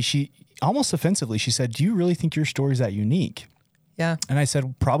said to me, she almost offensively, she said, do you really think your story's that unique? Yeah. And I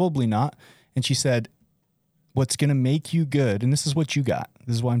said, probably not. And she said, what's going to make you good, and this is what you got.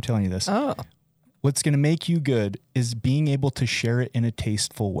 This is why I'm telling you this. Oh. What's going to make you good is being able to share it in a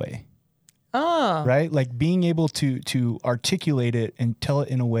tasteful way. Oh. right? Like being able to articulate it and tell it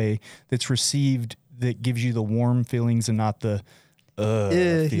in a way that's received that gives you the warm feelings and not the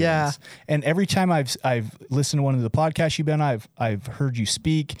feelings. yeah. And every time I've listened to one of the podcasts you've been on, I've heard you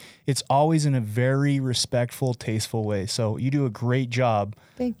speak. It's always in a very respectful, tasteful way. So you do a great job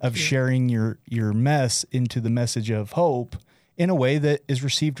of sharing your mess into the message of hope in a way that is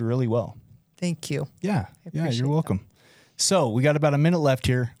received really well. Thank you. Yeah. Yeah. You're welcome. So we got about a minute left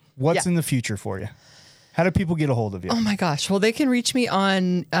here. What's in the future for you? How do people get a hold of you? Oh my gosh. Well, they can reach me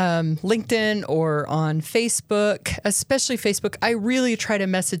on LinkedIn or on Facebook, especially Facebook. I really try to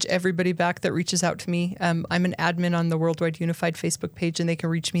message everybody back that reaches out to me. I'm an admin on the Worldwide Unified Facebook page, and they can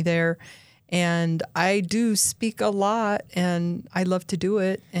reach me there. And I do speak a lot, and I love to do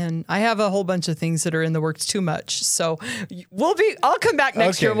it. And I have a whole bunch of things that are in the works, too much. So I'll come back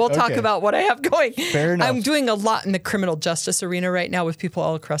next year. We'll talk about what I have going. Fair enough. I'm doing a lot in the criminal justice arena right now with people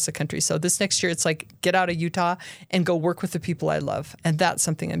all across the country. So this next year, it's like get out of Utah and go work with the people I love. And that's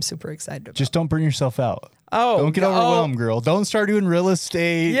something I'm super excited about. Just don't burn yourself out. Oh, don't get overwhelmed, girl. Don't start doing real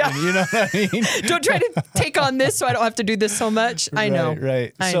estate. Yeah. And you know what I mean? Don't try to take on this so I don't have to do this so much. I know.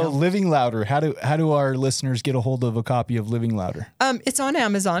 Right. I So know. Living Louder, how do our listeners get a hold of a copy of Living Louder? It's on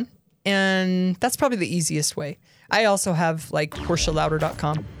Amazon, and that's probably the easiest way. I also have like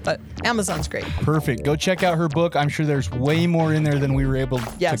PortiaLouder.com, but Amazon's great. Perfect. Go check out her book. I'm sure there's way more in there than we were able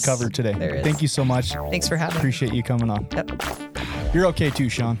to cover today. There is. Thank you so much. Thanks for having me. Appreciate you coming on. Yep. You're okay too,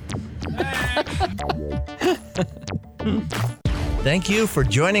 Sean. Thank you for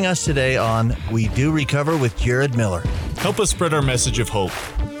joining us today on We Do Recover with Jared Miller. Help us spread our message of hope.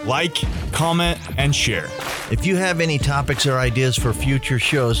 Like, comment, and share. If you have any topics or ideas for future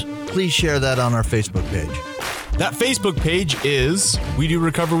shows, please share that on our Facebook page. That Facebook page is We Do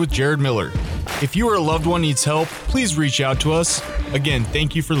Recover with Jared Miller. If you or a loved one needs help, please reach out to us. Again,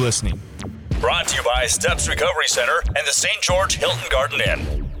 thank you for listening. Brought to you by Steps Recovery Center and the St. George Hilton Garden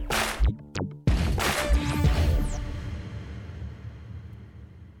Inn.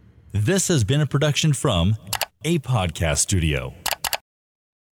 This has been a production from A Podcast Studio.